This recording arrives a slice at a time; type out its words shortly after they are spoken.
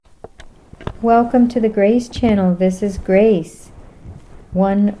Welcome to the Grace Channel. This is Grace.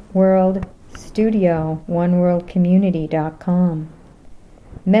 One World Studio, oneworldcommunity.com.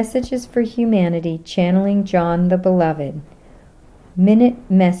 Messages for Humanity, channeling John the Beloved. Minute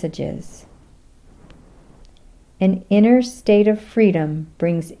Messages. An inner state of freedom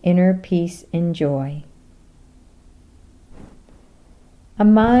brings inner peace and joy. A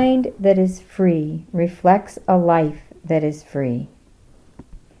mind that is free reflects a life that is free.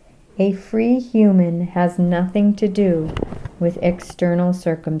 A free human has nothing to do with external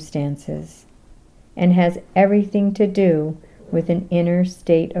circumstances and has everything to do with an inner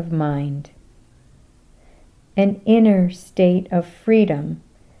state of mind. An inner state of freedom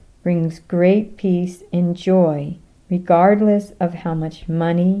brings great peace and joy regardless of how much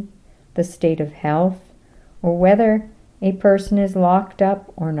money, the state of health, or whether a person is locked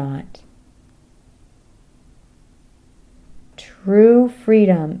up or not. True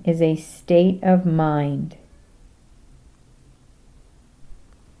freedom is a state of mind.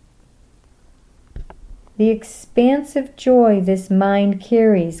 The expansive joy this mind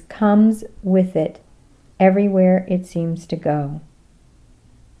carries comes with it everywhere it seems to go.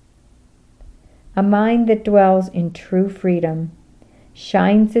 A mind that dwells in true freedom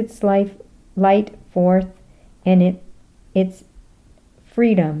shines its light forth, and its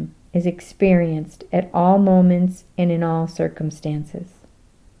freedom is experienced at all moments and in all circumstances.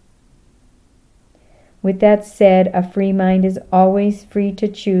 With that said, a free mind is always free to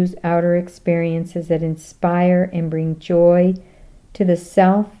choose outer experiences that inspire and bring joy to the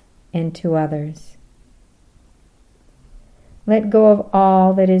self and to others. Let go of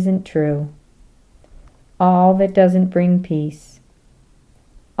all that isn't true, all that doesn't bring peace,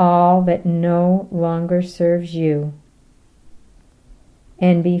 all that no longer serves you,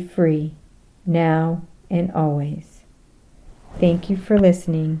 and be free now and always. Thank you for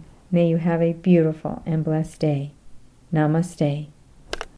listening. May you have a beautiful and blessed day. Namaste.